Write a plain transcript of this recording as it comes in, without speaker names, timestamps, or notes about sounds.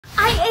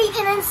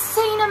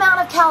insane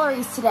amount of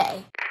calories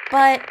today.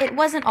 But it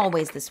wasn't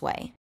always this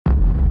way.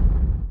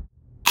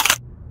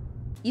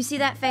 You see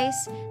that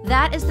face?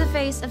 That is the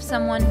face of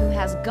someone who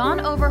has gone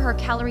over her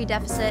calorie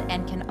deficit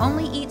and can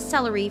only eat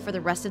celery for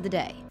the rest of the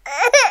day.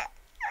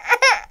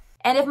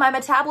 And if my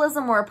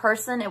metabolism were a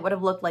person, it would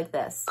have looked like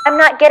this. I'm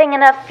not getting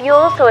enough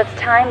fuel, so it's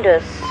time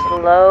to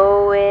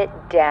slow it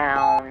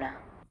down.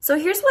 So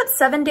here's what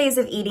 7 days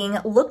of eating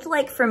looked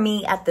like for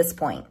me at this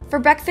point. For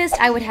breakfast,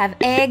 I would have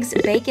eggs,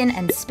 bacon,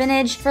 and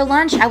spinach. For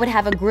lunch, I would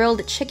have a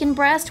grilled chicken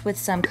breast with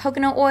some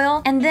coconut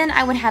oil, and then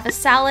I would have a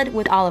salad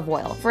with olive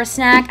oil. For a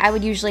snack, I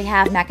would usually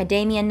have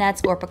macadamia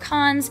nuts or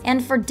pecans,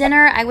 and for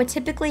dinner, I would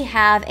typically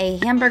have a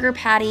hamburger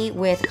patty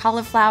with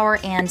cauliflower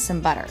and some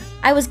butter.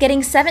 I was getting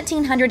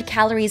 1,700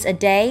 calories a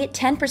day,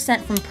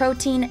 10% from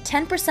protein,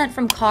 10%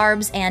 from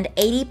carbs, and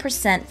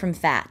 80% from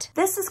fat.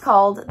 This is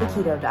called the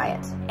keto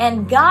diet.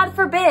 And God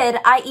forbid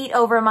I eat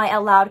over my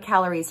allowed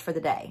calories for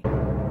the day.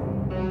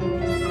 And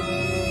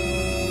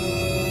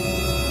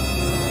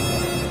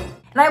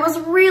I was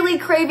really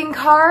craving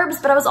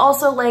carbs, but I was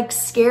also like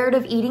scared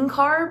of eating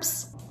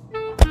carbs.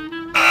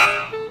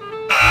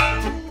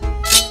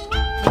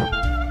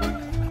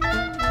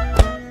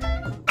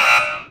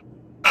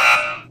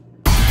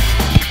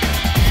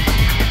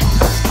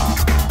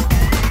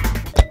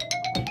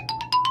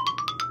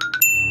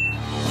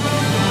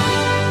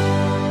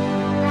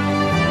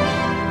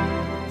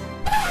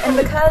 And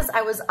because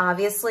I was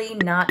obviously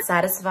not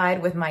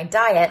satisfied with my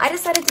diet, I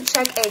decided to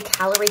check a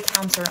calorie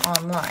counter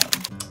online.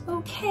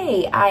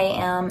 Okay, I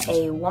am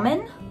a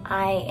woman.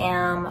 I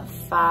am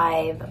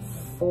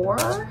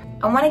 5'4".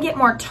 I want to get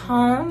more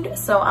toned,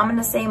 so I'm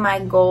gonna say my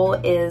goal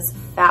is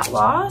fat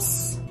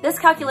loss. This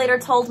calculator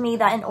told me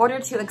that in order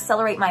to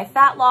accelerate my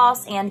fat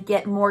loss and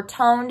get more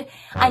toned,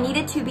 I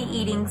needed to be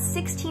eating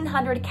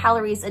 1,600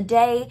 calories a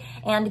day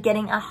and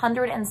getting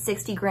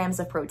 160 grams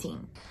of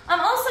protein. I'm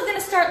also gonna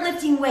start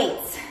lifting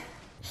weights.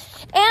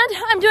 And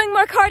I'm doing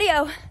more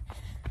cardio.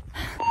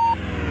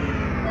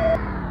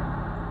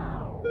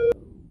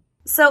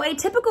 So a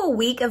typical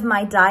week of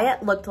my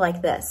diet looked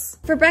like this.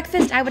 For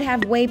breakfast, I would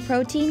have whey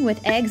protein with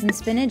eggs and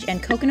spinach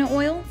and coconut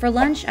oil. For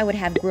lunch, I would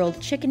have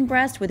grilled chicken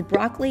breast with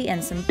broccoli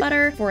and some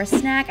butter. For a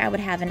snack, I would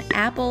have an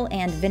apple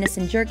and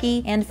venison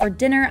jerky. And for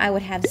dinner, I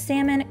would have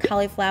salmon,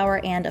 cauliflower,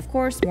 and of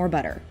course, more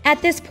butter.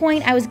 At this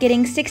point, I was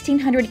getting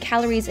 1,600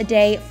 calories a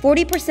day,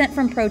 40%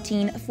 from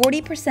protein,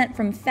 40%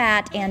 from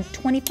fat, and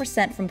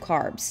 20% from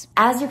carbs.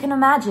 As you can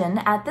imagine,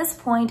 at this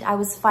point, I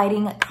was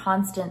fighting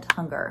constant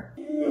hunger.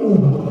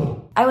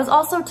 I was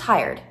also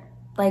tired,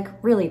 like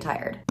really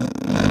tired.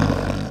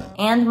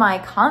 And my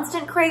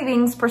constant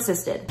cravings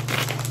persisted.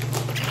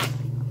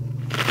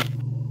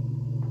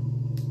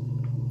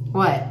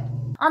 What?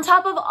 On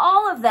top of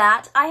all of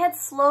that, I had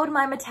slowed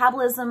my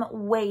metabolism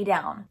way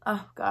down.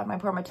 Oh God, my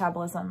poor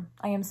metabolism.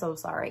 I am so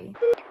sorry.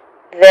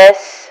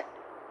 This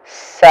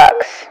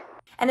sucks.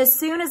 And as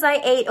soon as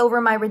I ate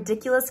over my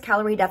ridiculous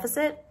calorie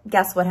deficit,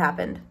 guess what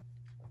happened?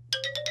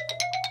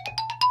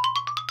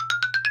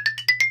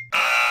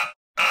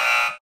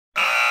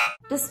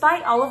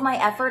 Despite all of my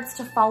efforts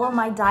to follow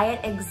my diet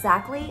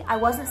exactly, I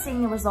wasn't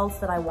seeing the results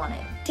that I wanted.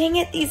 Dang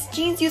it, these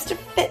jeans used to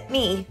fit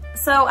me.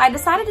 So I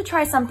decided to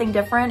try something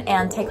different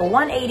and take a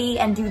 180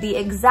 and do the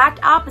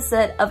exact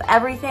opposite of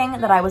everything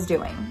that I was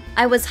doing.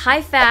 I was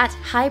high fat,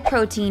 high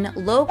protein,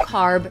 low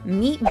carb,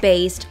 meat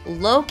based,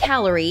 low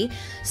calorie.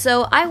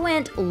 So I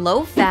went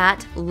low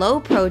fat, low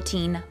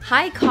protein,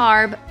 high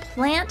carb,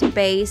 plant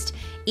based,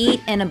 eat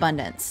in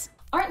abundance.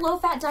 Aren't low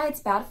fat diets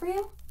bad for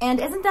you?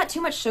 And isn't that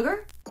too much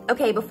sugar?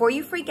 Okay, before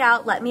you freak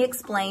out, let me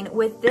explain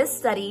with this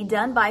study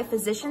done by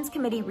Physicians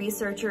Committee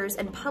researchers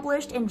and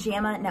published in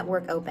JAMA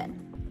Network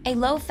Open. A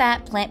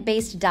low-fat,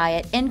 plant-based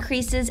diet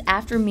increases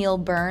after-meal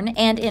burn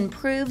and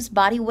improves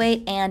body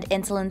weight and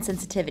insulin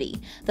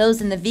sensitivity. Those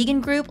in the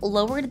vegan group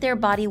lowered their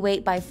body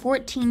weight by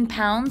 14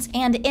 pounds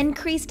and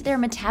increased their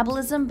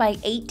metabolism by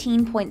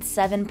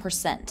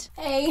 18.7%.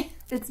 Hey,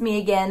 it's me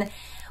again.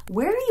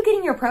 Where are you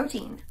getting your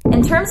protein?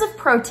 In terms of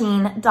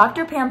protein,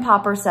 Dr. Pam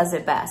Popper says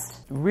it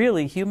best.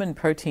 Really, human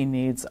protein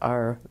needs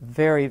are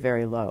very,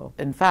 very low.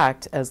 In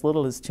fact, as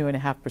little as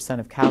 2.5%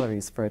 of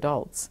calories for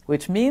adults,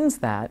 which means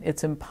that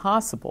it's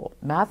impossible,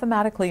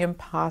 mathematically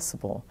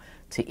impossible,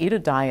 to eat a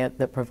diet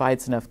that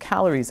provides enough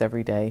calories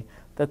every day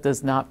that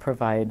does not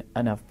provide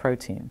enough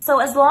protein. So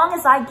as long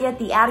as I get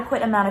the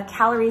adequate amount of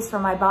calories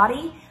from my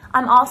body,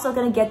 I'm also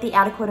going to get the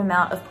adequate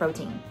amount of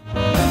protein.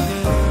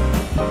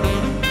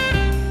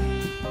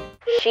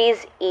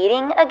 She's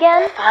eating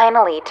again?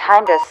 Finally,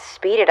 time to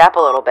speed it up a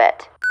little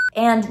bit.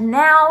 And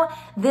now,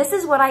 this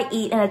is what I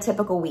eat in a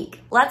typical week.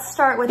 Let's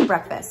start with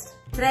breakfast.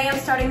 Today I'm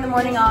starting the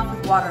morning off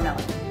with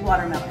watermelon,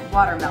 watermelon,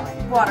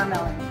 watermelon,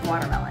 watermelon,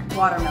 watermelon,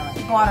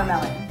 watermelon,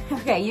 watermelon.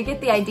 Okay, you get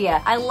the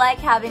idea. I like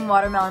having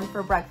watermelon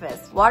for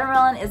breakfast.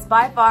 Watermelon is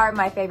by far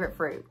my favorite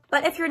fruit.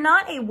 But if you're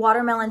not a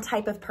watermelon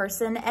type of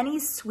person, any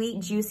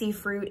sweet, juicy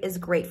fruit is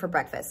great for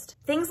breakfast.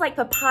 Things like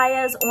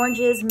papayas,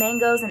 oranges,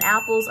 mangoes, and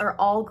apples are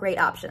all great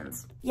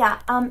options. Yeah,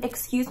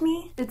 excuse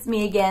me? It's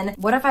me again.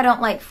 What if I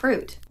don't like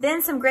fruit?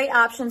 Then some great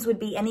options would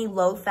be any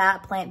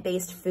low-fat,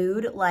 plant-based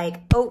food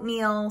like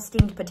oatmeal,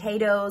 steamed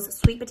potatoes,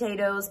 sweet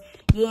potatoes,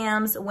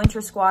 yams, winter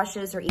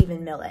squashes, or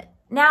even millet.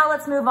 Now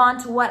let's move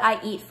on to what I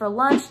eat for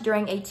lunch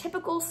during a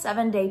typical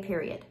 7-day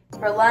period.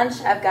 For lunch,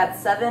 I've got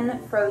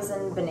 7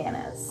 frozen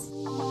bananas.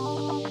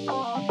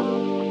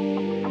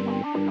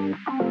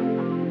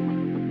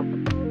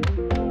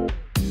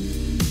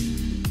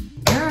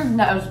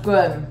 That was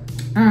good.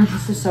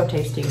 This is so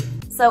tasty.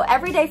 So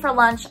every day for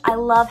lunch, I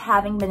love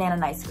having banana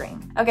and ice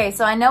cream. Okay,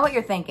 so I know what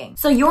you're thinking.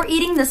 So you're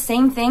eating the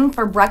same thing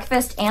for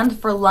breakfast and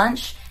for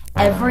lunch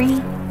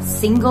every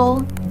single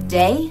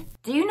day?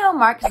 Do you know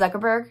Mark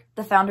Zuckerberg,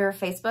 the founder of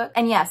Facebook?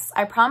 And yes,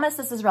 I promise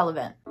this is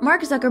relevant.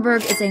 Mark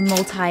Zuckerberg is a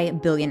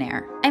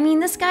multi-billionaire. I mean,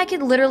 this guy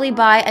could literally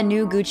buy a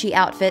new Gucci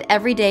outfit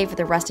every day for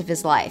the rest of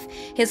his life.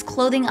 His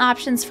clothing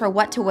options for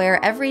what to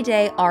wear every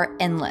day are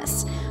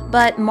endless.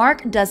 But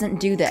Mark doesn't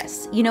do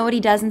this. You know what he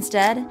does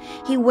instead?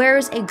 He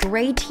wears a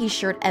gray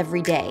t-shirt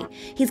every day.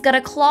 He's got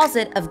a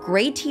closet of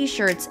gray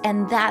t-shirts,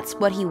 and that's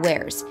what he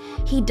wears.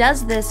 He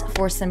does this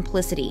for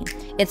simplicity.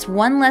 It's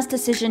one less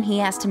decision he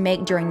has to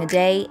make during the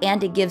day,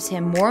 and it gives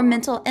him more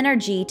mental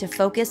energy to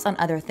focus on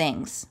other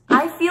things.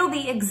 I feel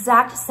the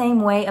exact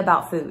same way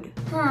about food.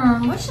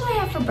 What should I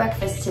have for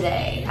breakfast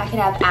today? I could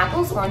have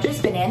apples,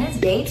 oranges, bananas,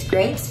 dates,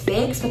 grapes,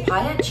 figs,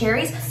 papaya,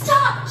 cherries.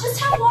 Stop! Just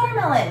have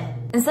watermelon!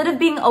 Instead of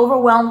being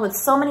overwhelmed with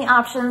so many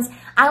options,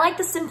 I like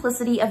the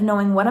simplicity of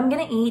knowing what I'm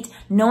gonna eat,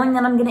 knowing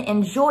that I'm gonna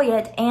enjoy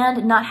it,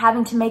 and not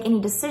having to make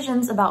any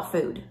decisions about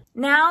food.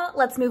 Now,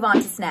 let's move on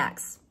to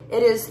snacks.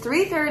 It is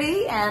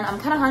 3:30 and I'm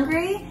kinda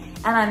hungry,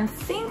 and I'm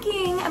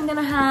thinking I'm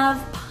gonna have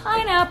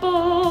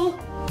pineapple.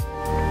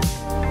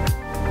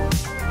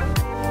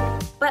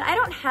 But I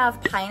don't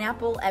have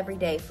pineapple every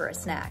day for a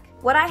snack.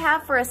 What I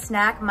have for a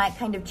snack might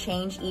kind of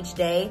change each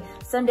day.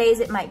 Some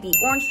days it might be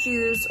orange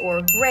juice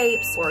or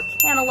grapes or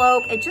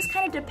cantaloupe. It just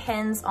kind of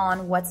depends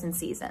on what's in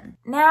season.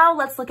 Now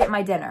let's look at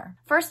my dinner.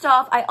 First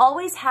off, I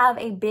always have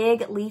a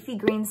big leafy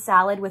green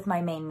salad with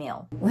my main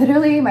meal.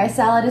 Literally, my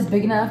salad is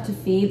big enough to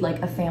feed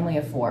like a family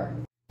of 4.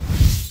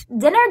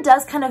 Dinner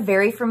does kind of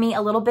vary for me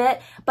a little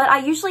bit, but I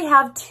usually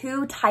have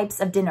 2 types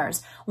of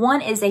dinners.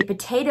 One is a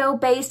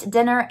potato-based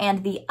dinner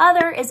and the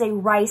other is a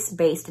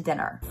rice-based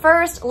dinner.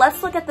 First,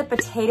 let's look at the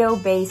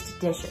potato-based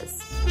dishes.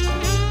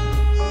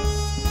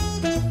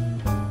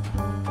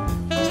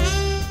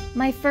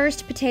 My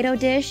first potato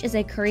dish is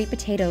a curry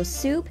potato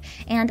soup,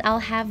 and I'll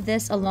have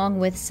this along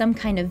with some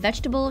kind of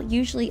vegetable,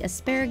 usually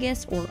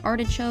asparagus or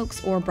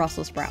artichokes or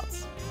Brussels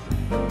sprouts.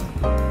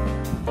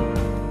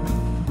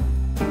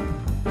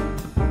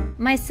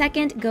 My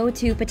second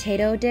go-to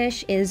potato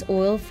dish is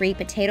oil-free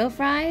potato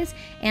fries,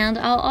 and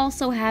I'll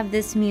also have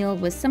this meal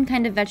with some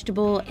kind of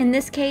vegetable. In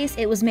this case,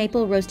 it was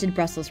maple roasted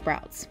Brussels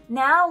sprouts.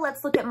 Now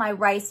let's look at my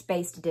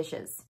rice-based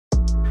dishes.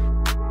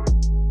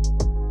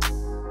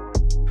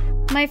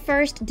 My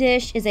first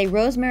dish is a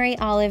rosemary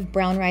olive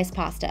brown rice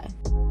pasta.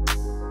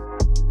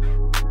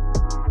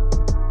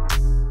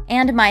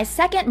 And my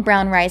second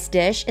brown rice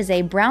dish is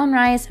a brown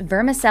rice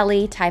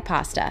vermicelli Thai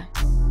pasta.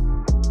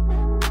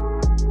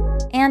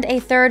 And a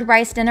third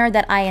rice dinner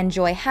that I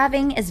enjoy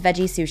having is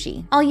veggie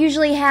sushi. I'll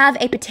usually have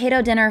a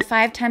potato dinner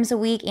 5 times a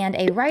week and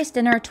a rice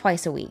dinner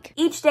twice a week.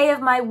 Each day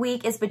of my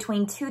week is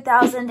between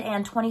 2,000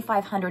 and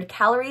 2,500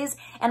 calories,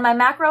 and my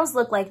macros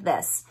look like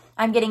this.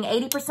 I'm getting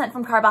 80%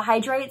 from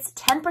carbohydrates,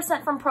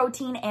 10% from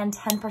protein, and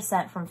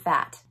 10% from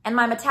fat. And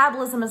my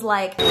metabolism is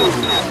like...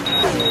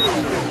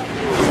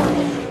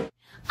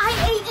 I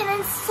ate an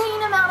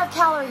insane amount of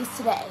calories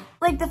today.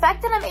 Like, the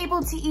fact that I'm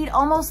able to eat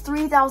almost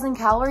 3,000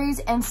 calories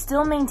and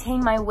still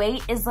maintain my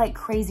weight is like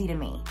crazy to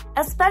me.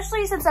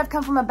 Especially since I've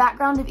come from a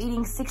background of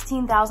eating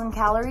 16,000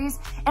 calories,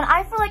 and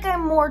I feel like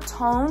I'm more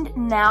toned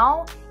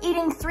now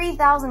eating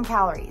 3,000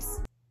 calories.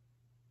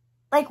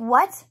 Like,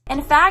 what?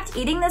 In fact,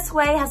 eating this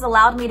way has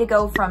allowed me to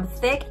go from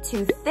thick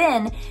to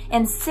thin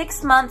in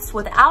 6 months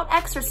without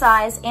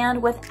exercise and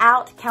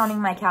without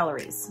counting my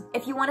calories.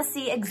 If you want to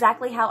see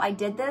exactly how I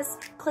did this,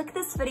 click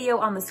this video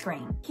on the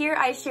screen. Here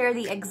I share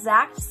the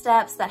exact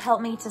steps that help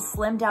me to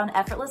slim down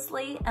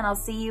effortlessly, and I'll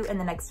see you in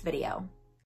the next video.